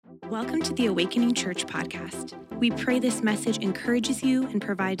Welcome to the Awakening Church podcast. We pray this message encourages you and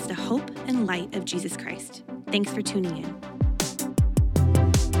provides the hope and light of Jesus Christ. Thanks for tuning in.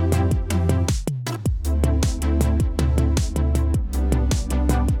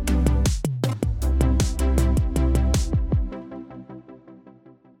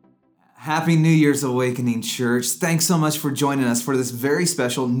 Happy New Year's, Awakening Church. Thanks so much for joining us for this very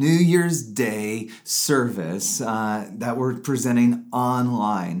special New Year's Day service that we're presenting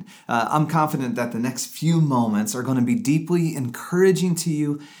online. I'm confident that the next few moments are going to be deeply encouraging to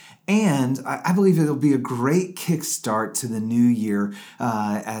you, and I believe it'll be a great kickstart to the new year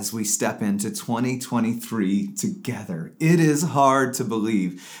as we step into 2023 together. It is hard to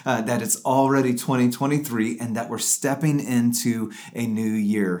believe that it's already 2023 and that we're stepping into a new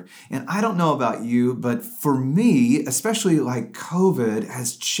year. And I don't know about you, but for me, especially like COVID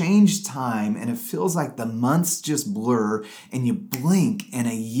has changed time, and it feels like the months just blur and you blink and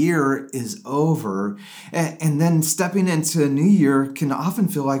a year is over. And then stepping into a new year can often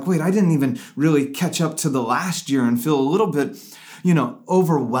feel like, wait, I didn't even really catch up to the last year, and feel a little bit,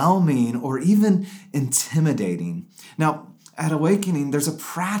 overwhelming or even intimidating. Now, at Awakening, there's a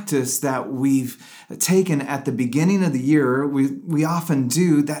practice that we've taken at the beginning of the year, we often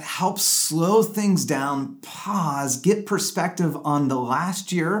do, that helps slow things down, pause, get perspective on the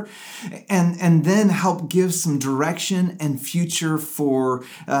last year, and then help give some direction and future for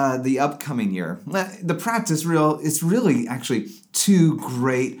the upcoming year. The practice is really actually two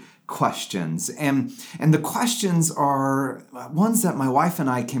great questions. And the questions are ones that my wife and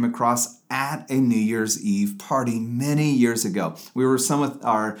I came across at a New Year's Eve party many years ago. We were some of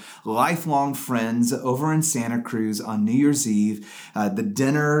our lifelong friends over in Santa Cruz on New Year's Eve. The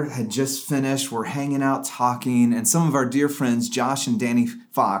dinner had just finished. We're hanging out talking, and some of our dear friends, Josh and Danny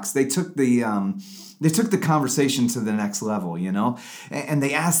Fox, they took the conversation to the next level, and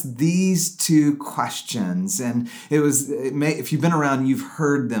they asked these two questions. And if you've been around, you've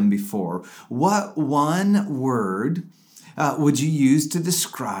heard them before. What one word would you use to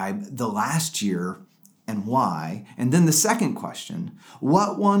describe the last year and why? And then the second question,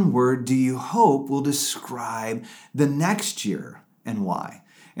 what one word do you hope will describe the next year and why?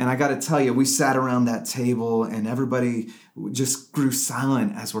 And I got to tell you, we sat around that table and everybody just grew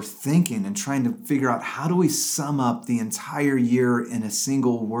silent as we're thinking and trying to figure out, how do we sum up the entire year in a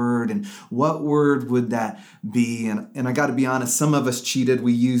single word, and what word would that be? And I got to be honest, some of us cheated.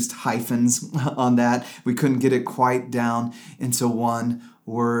 We used hyphens on that. We couldn't get it quite down into one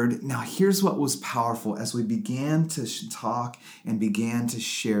word. Now, here's what was powerful as we began to talk and began to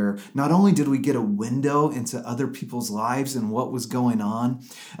share. Not only did we get a window into other people's lives and what was going on,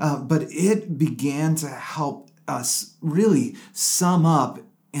 but it began to help us really sum up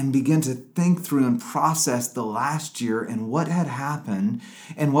and begin to think through and process the last year and what had happened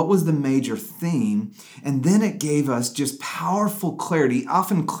and what was the major theme. And then it gave us just powerful clarity,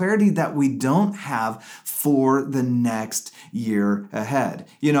 often clarity that we don't have for the next year ahead.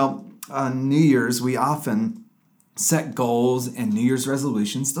 On New Year's, we often set goals and New Year's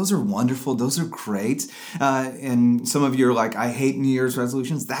resolutions. Those are wonderful. Those are great. And some of you are like, I hate New Year's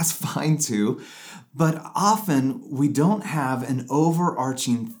resolutions. That's fine too. But often we don't have an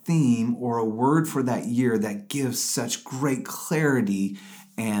overarching theme or a word for that year that gives such great clarity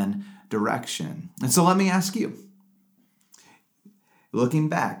and direction. And so let me ask you, looking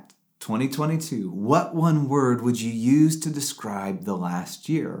back, 2022, what one word would you use to describe the last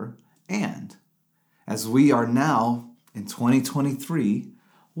year? And as we are now in 2023,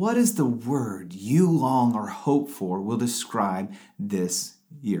 what is the word you long or hope for will describe this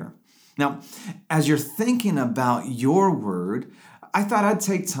year? Now, as you're thinking about your word, I thought I'd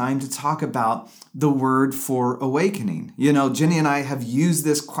take time to talk about the word for awakening. Jenny and I have used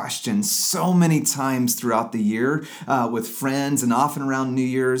this question so many times throughout the year with friends and often around New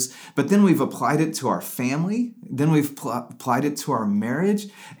Year's, but then we've applied it to our family, then we've applied it to our marriage,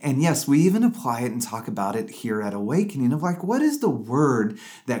 and yes, we even apply it and talk about it here at Awakening of like, what is the word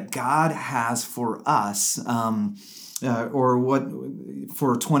that God has for us or what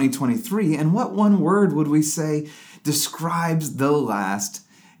for 2023, and what one word would we say describes the last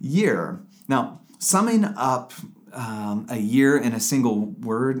year? Now, summing up a year in a single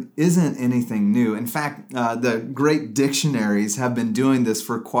word isn't anything new. In fact, the great dictionaries have been doing this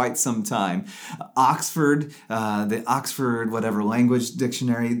for quite some time. Oxford, the Oxford whatever language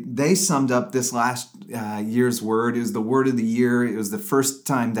dictionary, they summed up this last year's word. It was the word of the year. It was the first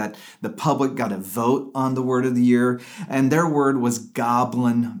time that the public got a vote on the word of the year, and their word was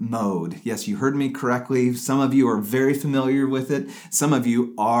goblin mode. Yes, you heard me correctly. Some of you are very familiar with it. Some of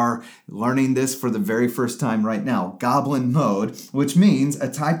you are learning this for the very first time right now. Now, goblin mode, which means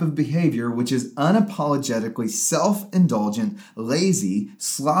a type of behavior which is unapologetically self-indulgent, lazy,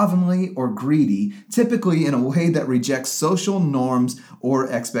 slovenly, or greedy, typically in a way that rejects social norms or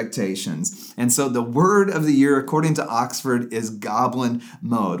expectations. And so the word of the year, according to Oxford, is goblin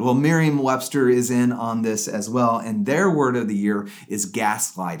mode. Well, Merriam-Webster is in on this as well, and their word of the year is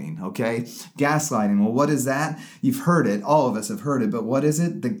gaslighting, okay? Gaslighting. Well, what is that? You've heard it. All of us have heard it, but what is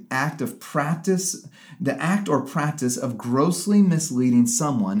it? The act or practice of grossly misleading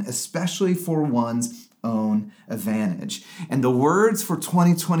someone, especially for one's own advantage. And the words for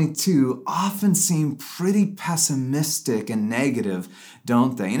 2022 often seem pretty pessimistic and negative,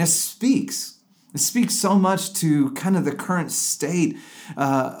 don't they? And it speaks so much to kind of the current state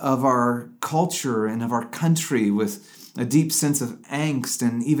of our culture and of our country, with a deep sense of angst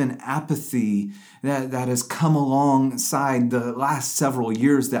and even apathy that has come alongside the last several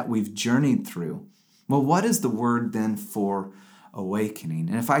years that we've journeyed through. Well, what is the word then for awakening?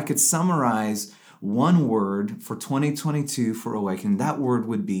 And if I could summarize one word for 2022 for awakening, that word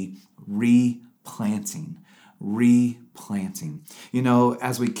would be replanting. Replanting. You know,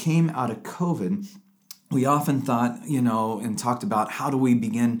 as we came out of COVID, we often thought, and talked about how do we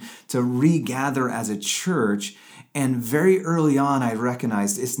begin to regather as a church. And very early on, I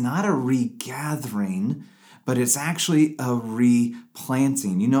recognized it's not a regathering, but it's actually a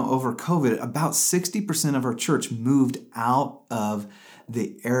replanting. Over COVID, about 60% of our church moved out of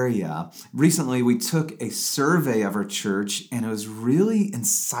the area. Recently, we took a survey of our church, and it was really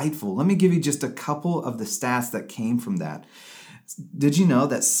insightful. Let me give you just a couple of the stats that came from that. Did you know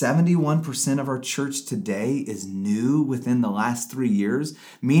that 71% of our church today is new within the last 3 years?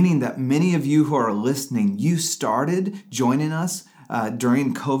 Meaning that many of you who are listening, you started joining us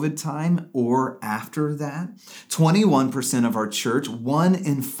during COVID time or after that. 21% of our church, 1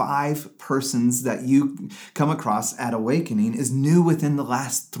 in 5 persons that you come across at Awakening, is new within the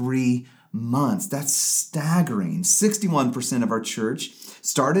last 3 months. That's staggering. 61% of our church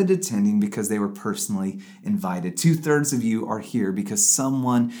started attending because they were personally invited. 2/3 of you are here because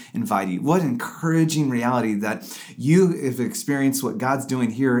someone invited you. What encouraging reality that you have experienced what God's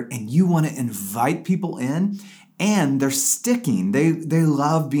doing here, and you want to invite people in, and they're sticking. They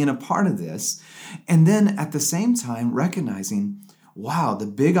love being a part of this. And then at the same time, recognizing, wow, the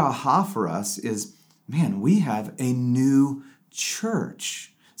big aha for us is, man, we have a new church.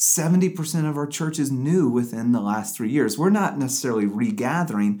 70% of our church is new within the last 3 years. We're not necessarily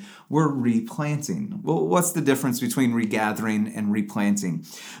regathering, we're replanting. Well, what's the difference between regathering and replanting?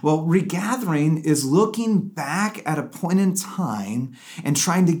 Well, regathering is looking back at a point in time and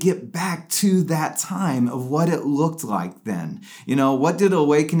trying to get back to that time of what it looked like then. What did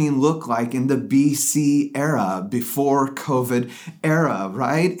Awakening look like in the BC era, before COVID era,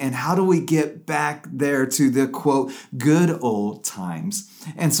 right? And how do we get back there to the, quote, good old times?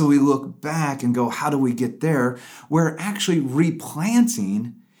 And so we look back and go, how do we get there? Where actually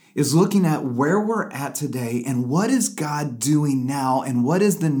replanting is looking at where we're at today and what is God doing now and what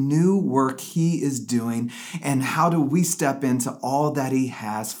is the new work He is doing and how do we step into all that He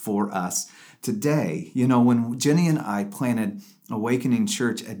has for us today. When Jenny and I planted Awakening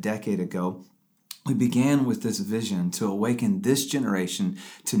Church a decade ago, we began with this vision to awaken this generation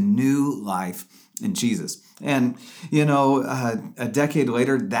to new life in Jesus. And, a decade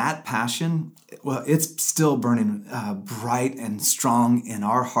later, that passion, well, it's still burning bright and strong in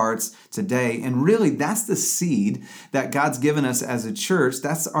our hearts today. And really, that's the seed that God's given us as a church.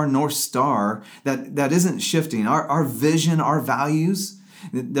 That's our North Star that isn't shifting. Our vision, our values,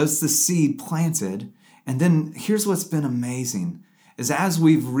 that's the seed planted. And then here's what's been amazing is as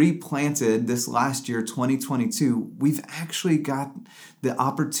we've replanted this last year, 2022, we've actually got the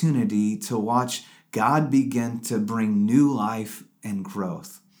opportunity to watch God begin to bring new life and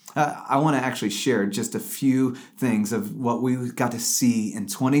growth. I want to actually share just a few things of what we got to see in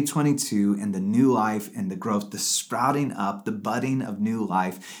 2022 and the new life and the growth, the sprouting up, the budding of new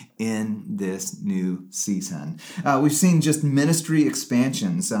life in this new season. We've seen just ministry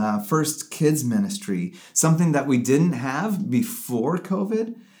expansions. First, kids ministry, something that we didn't have before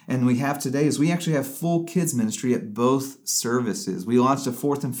COVID. And we have today is we actually have full kids ministry at both services. We launched a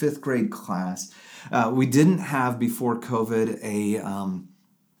 4th and 5th grade class. We didn't have before COVID a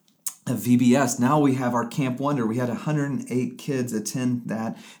VBS. Now we have our Camp Wonder. We had 108 kids attend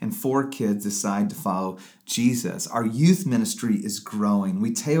that, and 4 kids decide to follow Jesus. Our youth ministry is growing.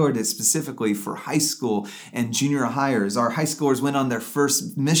 We tailored it specifically for high school and junior hires. Our high schoolers went on their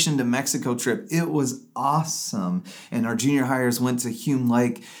first mission to Mexico trip. It was awesome. And our junior hires went to Hume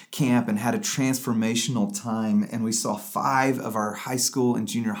Lake camp and had a transformational time. And we saw 5 of our high school and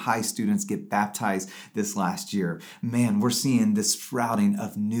junior high students get baptized this last year. Man, we're seeing this sprouting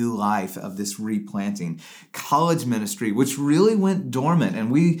of new life, of this replanting. College ministry, which really went dormant.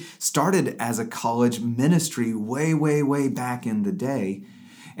 And we started as a college ministry way back in the day.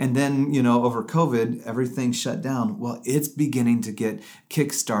 And then, over COVID, everything shut down. Well, it's beginning to get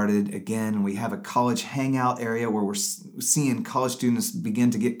kick-started again. We have a college hangout area where we're seeing college students begin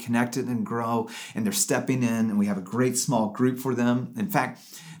to get connected and grow, and they're stepping in, and we have a great small group for them. In fact,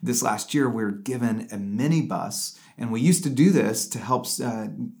 this last year, we were given a minibus, and we used to do this to help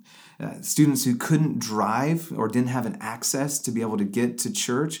students who couldn't drive or didn't have an access to be able to get to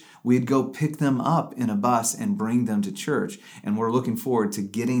church. We'd go pick them up in a bus and bring them to church. And we're looking forward to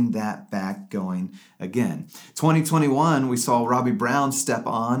getting that back going again. 2021, we saw Robbie Brown step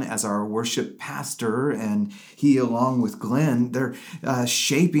on as our worship pastor, and he, along with Glenn, they're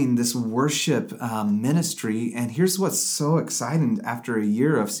shaping this worship ministry. And here's what's so exciting after a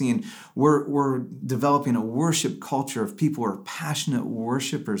year of seeing we're developing a worship culture of people who are passionate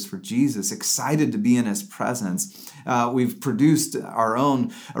worshipers for Jesus, excited to be in his presence. We've produced our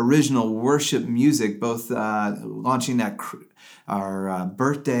own original worship music, both launching at our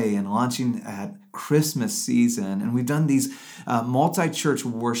birthday and launching at Christmas season. And we've done these multi-church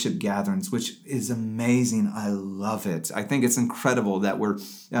worship gatherings, which is amazing. I love it. I think it's incredible that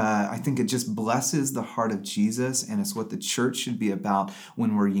I think it just blesses the heart of Jesus, and it's what the church should be about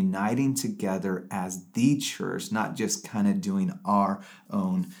when we're uniting together as the church, not just kind of doing our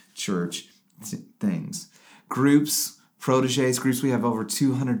own church things. Groups, Proteges groups, we have over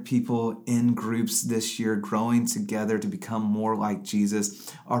 200 people in groups this year growing together to become more like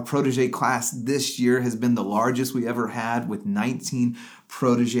Jesus. Our Protege class this year has been the largest we ever had, with 19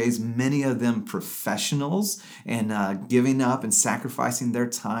 proteges, many of them professionals, and giving up and sacrificing their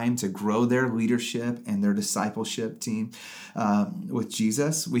time to grow their leadership and their discipleship team with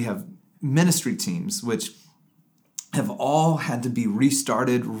Jesus. We have ministry teams, which have all had to be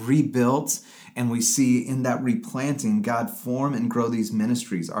restarted, rebuilt, and we see in that replanting, God form and grow these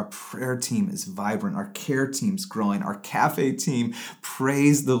ministries. Our prayer team is vibrant. Our care team's growing. Our cafe team,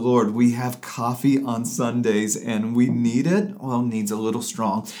 praise the Lord. We have coffee on Sundays, and we need it. Well, needs a little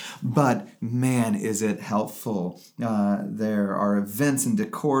strong, but man, is it helpful. There are events and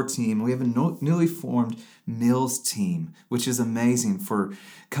decor team. We have a newly formed meals team, which is amazing for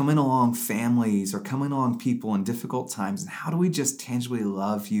coming along families or coming along people in difficult times. And how do we just tangibly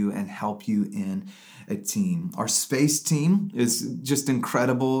love you and help you in a team? Our space team is just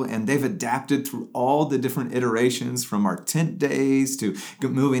incredible, and they've adapted through all the different iterations, from our tent days to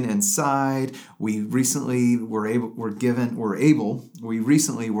moving inside. We recently were able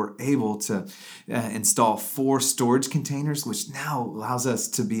to install 4 storage containers, which now allows us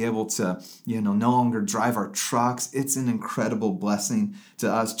to be able to, no longer drive our trucks. It's an incredible blessing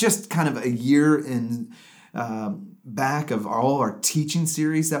to us. Just kind of a year in back of all our teaching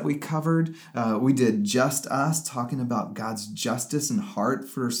series that we covered. We did Just Us, talking about God's justice and heart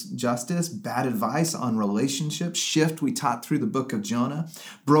for justice. Bad Advice on relationships. Shift, we taught through the book of Jonah.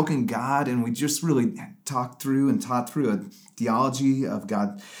 Broken God, and we just really taught through a theology of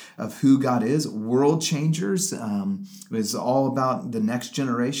God, of who God is. World Changers is all about the next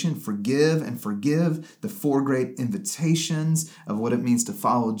generation. Forgive and Forgive, the 4 great invitations of what it means to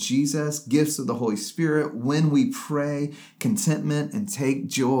follow Jesus. Gifts of the Holy Spirit, When We Pray, Contentment, and Take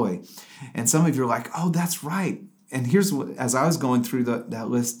Joy. And some of you are like, oh, that's right. And here's what, as I was going through that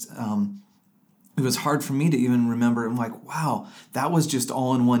list, it was hard for me to even remember. I'm like, wow, that was just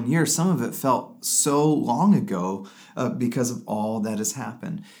all in one year. Some of it felt so long ago because of all that has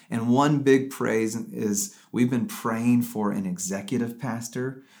happened. And one big praise is we've been praying for an executive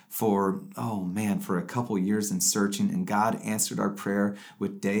pastor for a couple years and searching, and God answered our prayer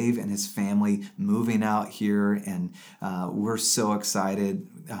with Dave and his family moving out here, and we're so excited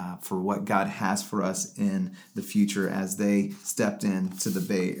for what God has for us in the future as they stepped into the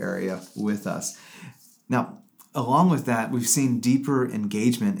Bay Area with us. Now, along with that, we've seen deeper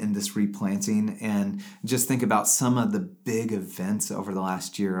engagement in this replanting, and just think about some of the big events over the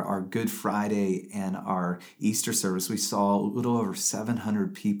last year. Our Good Friday and our Easter service, we saw a little over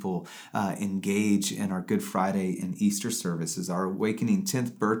 700 people engage in our Good Friday and Easter services. Our Awakening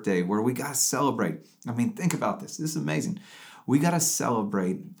 10th birthday, where we got to celebrate. I mean, think about this. This is amazing. we got to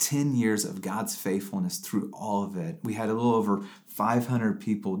celebrate 10 years of God's faithfulness through all of it. We had a little over 500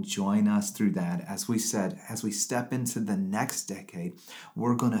 people join us through that. As we said, as we step into the next decade,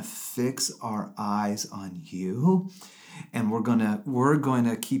 we're going to fix our eyes on you, and we're going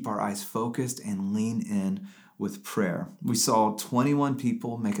to keep our eyes focused and lean in with prayer. We saw 21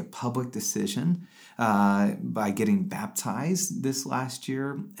 people make a public decision by getting baptized this last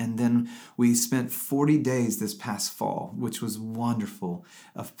year. And then we spent 40 days this past fall, which was wonderful,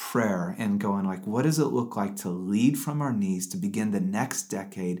 of prayer and going like, what does it look like to lead from our knees to begin the next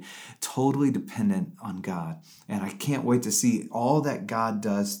decade totally dependent on God? And I can't wait to see all that God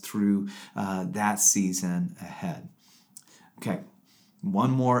does through that season ahead. Okay.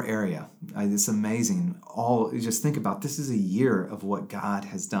 One more area. It's amazing. Just think about this is a year of what God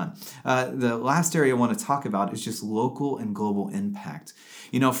has done. The last area I want to talk about is just local and global impact.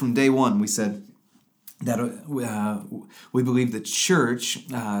 From day one, we said that we believe the church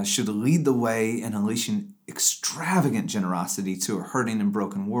should lead the way in unleashing extravagant generosity to a hurting and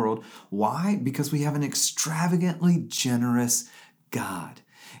broken world. Why? Because we have an extravagantly generous God.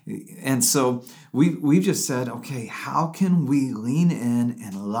 And so we've just said, okay, how can we lean in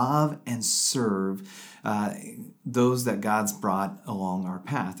and love and serve those that God's brought along our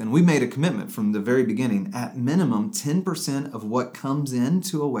path? And we made a commitment from the very beginning. At minimum, 10% of what comes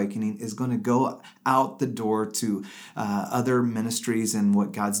into Awakening is going to go out the door to other ministries and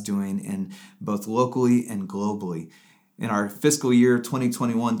what God's doing in both locally and globally. In our fiscal year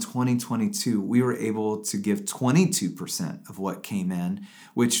 2021-2022, we were able to give 22% of what came in,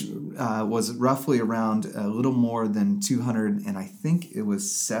 which was roughly around a little more than 200, and I think it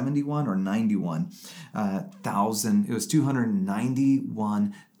was 71 or 91 thousand. It was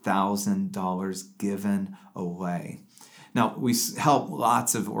 $291,000 given away. Now, we help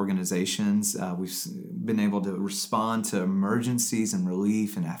lots of organizations. We've been able to respond to emergencies and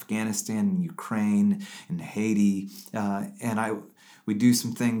relief in Afghanistan and Ukraine and Haiti. We do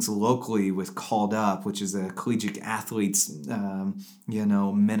some things locally with Called Up, which is a collegiate athletes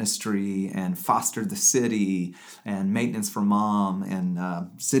ministry, and Foster the City, and Maintenance for Mom, and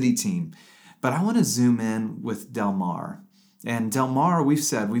City Team. But I want to zoom in with Del Mar. And Del Mar, we've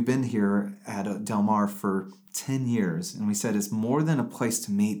said, we've been here at Del Mar for 10 years, and we said it's more than a place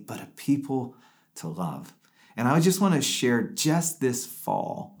to meet, but a people to love. And I just want to share just this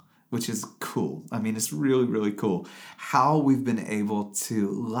fall, which is cool. I mean, it's really, really cool how we've been able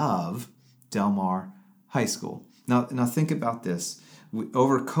to love Del Mar High School. Now think about this.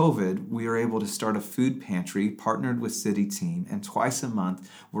 Over COVID, we were able to start a food pantry, partnered with City Team, and twice a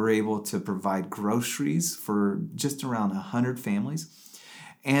month, we're able to provide groceries for just around 100 families.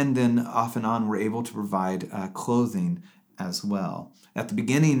 And then off and on, we're able to provide clothing as well. At the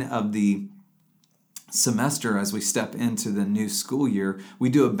beginning of the semester, as we step into the new school year, we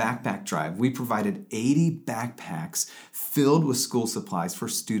do a backpack drive. We provided 80 backpacks filled with school supplies for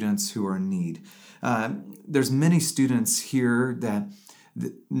students who are in need. There's many students here that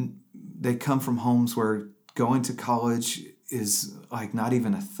they come from homes where going to college is like not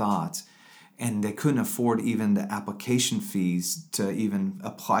even a thought, and they couldn't afford even the application fees to even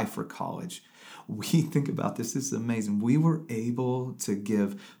apply for college. We think about this is amazing. We were able to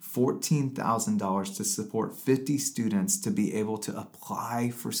give $14,000 to support 50 students to be able to apply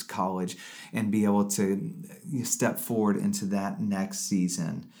for college and be able to step forward into that next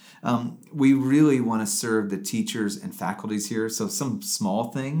season. We really want to serve the teachers and faculties here. So some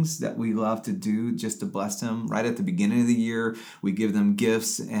small things that we love to do just to bless them. Right at the beginning of the year, we give them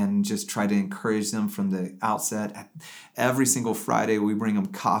gifts and just try to encourage them from the outset. Every single Friday, we bring them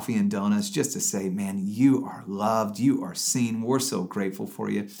coffee and donuts just to say, man, you are loved, you are seen, we're so grateful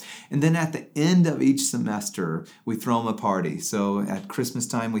for you. And then at the end of each semester, we throw them a party. So at Christmas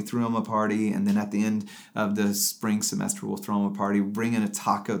time, we threw them a party, and then at the end of the spring semester, we'll throw them a party, bring in a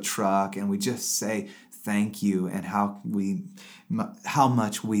taco truck, and we just say thank you and how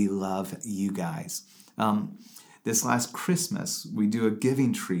much we love you guys. This last Christmas, we do a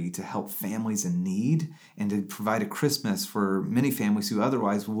giving tree to help families in need and to provide a Christmas for many families who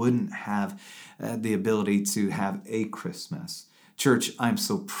otherwise wouldn't have the ability to have a Christmas. Church, I'm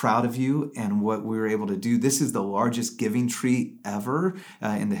so proud of you and what we were able to do. This is the largest giving tree ever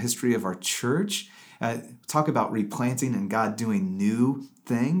in the history of our church. Talk about replanting and God doing new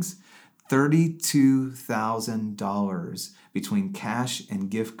things. $32,000 between cash and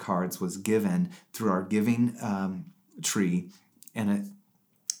gift cards was given through our giving tree, and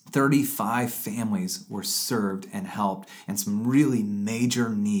 35 families were served and helped, and some really major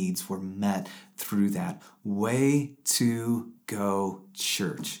needs were met through that. Way to go,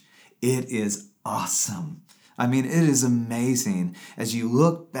 church. It is awesome. I mean, it is amazing as you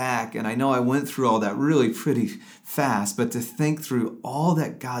look back, and I know I went through all that really pretty fast, but to think through all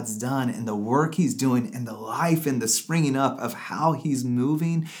that God's done and the work he's doing and the life and the springing up of how he's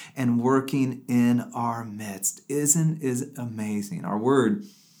moving and working in our midst. Isn't it amazing? Our word,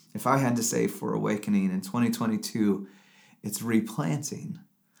 if I had to say for Awakening in 2022, it's replanting.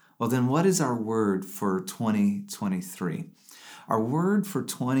 Well, then what is our word for 2023? Our word for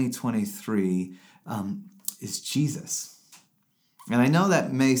 2023 is Jesus. And I know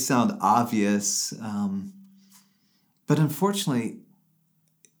that may sound obvious, but unfortunately,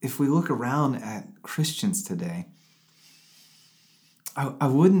 if we look around at Christians today, I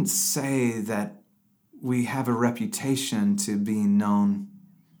wouldn't say that we have a reputation to being known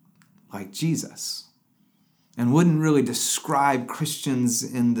like Jesus, and wouldn't really describe Christians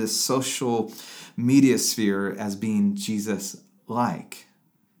in the social media sphere as being Jesus-like.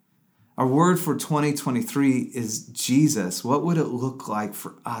 Our word for 2023 is Jesus. What would it look like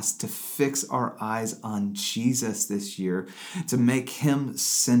for us to fix our eyes on Jesus this year, to make him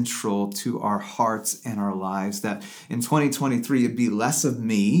central to our hearts and our lives, that in 2023 it'd be less of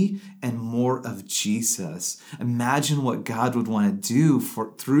me and more of Jesus? Imagine what God would want to do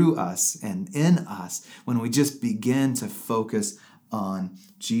through us and in us when we just begin to focus on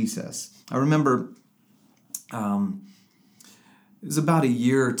Jesus. I remember it was about a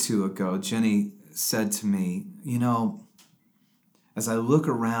year or two ago, Jenny said to me, as I look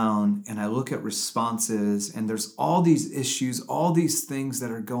around and I look at responses and there's all these issues, all these things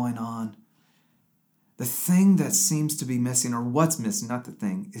that are going on, the thing that seems to be missing, or what's missing, not the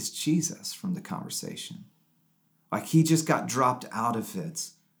thing, is Jesus from the conversation. Like he just got dropped out of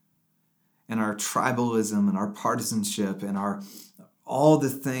it. And our tribalism and our partisanship and our all the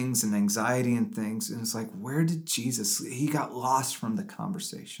things and anxiety and things. And it's like, where did Jesus? He got lost from the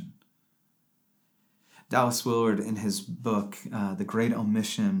conversation. Dallas Willard, in his book, The Great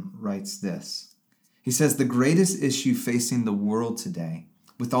Omission, writes this. He says, the greatest issue facing the world today,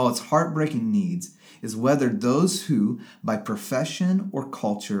 with all its heartbreaking needs, is whether those who, by profession or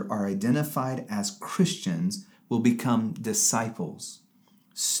culture, are identified as Christians will become disciples,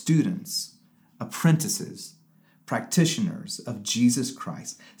 students, apprentices, practitioners of Jesus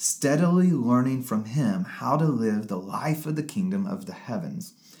Christ, steadily learning from him how to live the life of the kingdom of the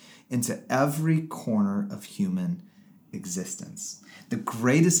heavens into every corner of human existence. The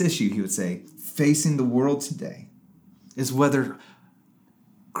greatest issue, he would say, facing the world today is whether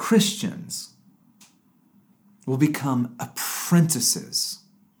Christians will become apprentices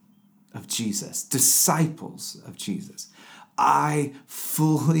of Jesus, disciples of Jesus. I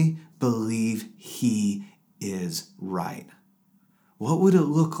fully believe he is right. What would it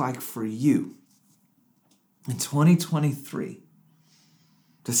look like for you in 2023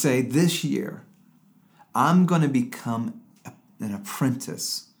 to say, this year, I'm going to become an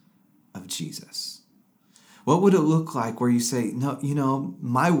apprentice of Jesus? What would it look like where you say, no,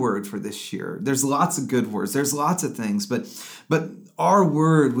 my word for this year, there's lots of good words, there's lots of things, but our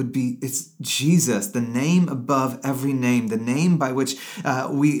word would be, it's Jesus, the name above every name, the name by which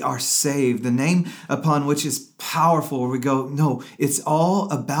we are saved, the name upon which is powerful, where we go, no, it's all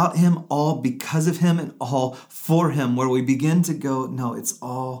about him, all because of him, and all for him, where we begin to go, no, it's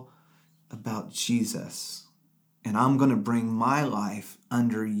all about Jesus. And I'm going to bring my life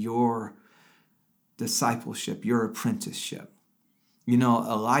under your discipleship, your apprenticeship.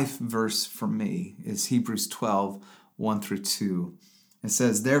 A life verse for me is Hebrews 12, 1-2. It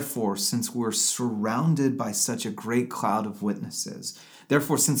says, therefore, since we're surrounded by such a great cloud of witnesses,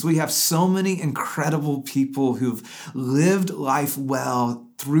 therefore, since we have so many incredible people who've lived life well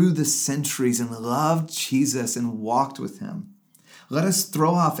through the centuries and loved Jesus and walked with him, let us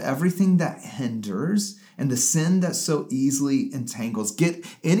throw off everything that hinders and the sin that so easily entangles. Get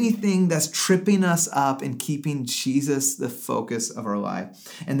anything that's tripping us up and keeping Jesus the focus of our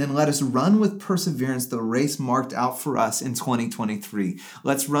life. And then let us run with perseverance the race marked out for us in 2023.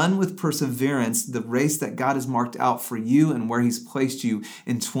 Let's run with perseverance the race that God has marked out for you and where he's placed you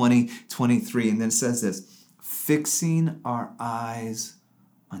in 2023. And then it says this, fixing our eyes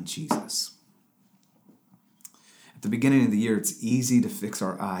on Jesus. At the beginning of the year, it's easy to fix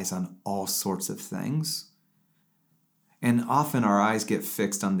our eyes on all sorts of things. And often our eyes get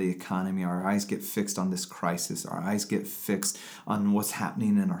fixed on the economy. Our eyes get fixed on this crisis. Our eyes get fixed on what's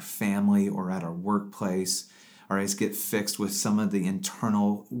happening in our family or at our workplace. Our eyes get fixed with some of the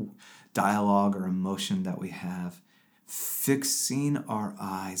internal dialogue or emotion that we have. Fixing our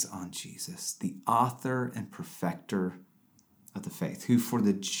eyes on Jesus, the author and perfecter of the faith, who for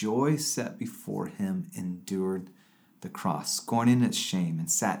the joy set before him endured the cross, scorning its shame, and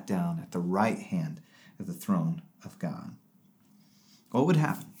sat down at the right hand at the throne of God. What would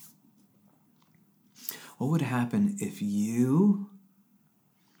happen? What would happen if you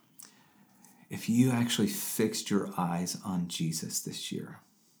actually fixed your eyes on Jesus this year?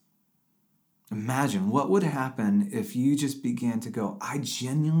 Imagine what would happen if you just began to go, I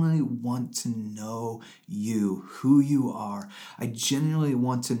genuinely want to know you, who you are. I genuinely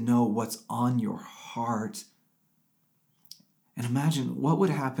want to know what's on your heart. And imagine what would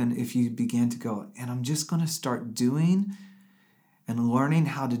happen if you began to go, and I'm just going to start doing and learning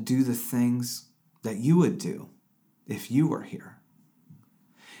how to do the things that you would do if you were here.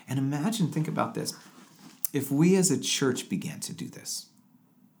 And imagine, think about this. If we as a church began to do this,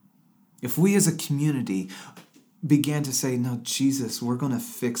 if we as a community began to say, no, Jesus, we're going to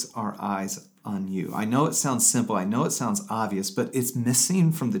fix our eyes on you. I know it sounds simple. I know it sounds obvious, but it's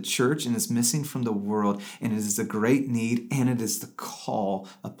missing from the church and it's missing from the world. And it is a great need and it is the call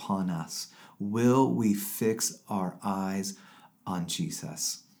upon us. Will we fix our eyes on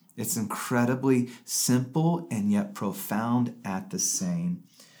Jesus? It's incredibly simple and yet profound at the same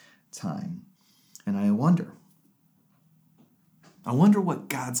time. And I wonder what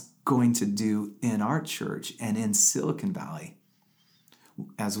God's going to do in our church and in Silicon Valley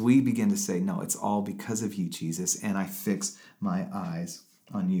as we begin to say, no, it's all because of you, Jesus, and I fix my eyes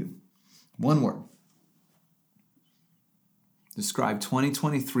on you. One word. Describe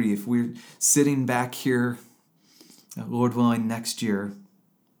 2023. If we're sitting back here, Lord willing, next year,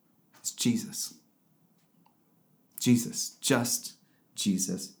 it's Jesus. Jesus. Just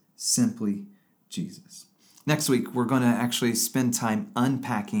Jesus. Simply Jesus. Next week, we're going to actually spend time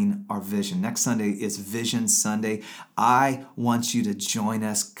unpacking our vision. Next Sunday is Vision Sunday. I want you to join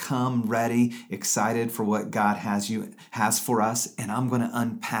us. Come ready, excited for what God has for us. And I'm going to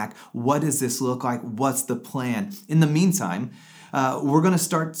unpack, what does this look like? What's the plan? In the meantime, we're going to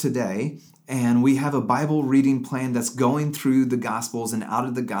start today. And we have a Bible reading plan that's going through the Gospels and out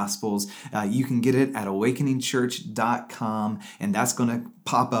of the Gospels. You can get it at awakeningchurch.com, and that's going to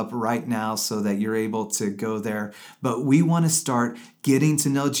pop up right now so that you're able to go there. But we want to start getting to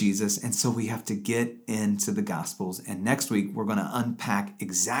know Jesus, and so we have to get into the Gospels. And next week, we're going to unpack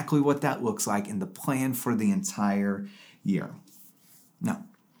exactly what that looks like and the plan for the entire year. Now,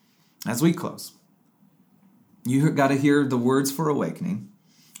 as we close, you got to hear the words for awakening.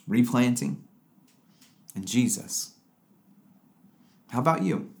 Replanting, and Jesus. How about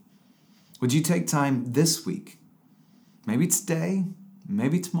you? Would you take time this week, maybe today,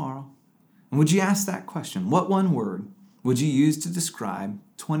 maybe tomorrow, and would you ask that question? What one word would you use to describe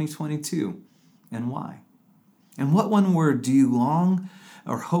 2022 and why? And what one word do you long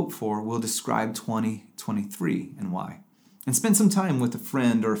or hope for will describe 2023 and why? And spend some time with a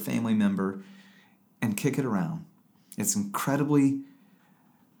friend or a family member and kick it around. It's incredibly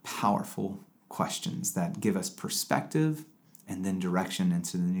powerful questions that give us perspective and then direction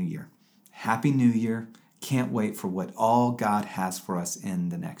into the new year. Happy New Year. Can't wait for what all God has for us in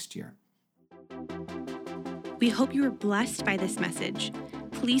the next year. We hope you were blessed by this message.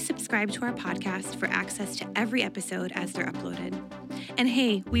 Please subscribe to our podcast for access to every episode as they're uploaded. And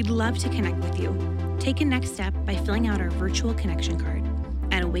hey, we'd love to connect with you. Take a next step by filling out our virtual connection card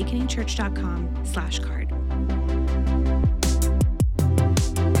at awakeningchurch.com/card.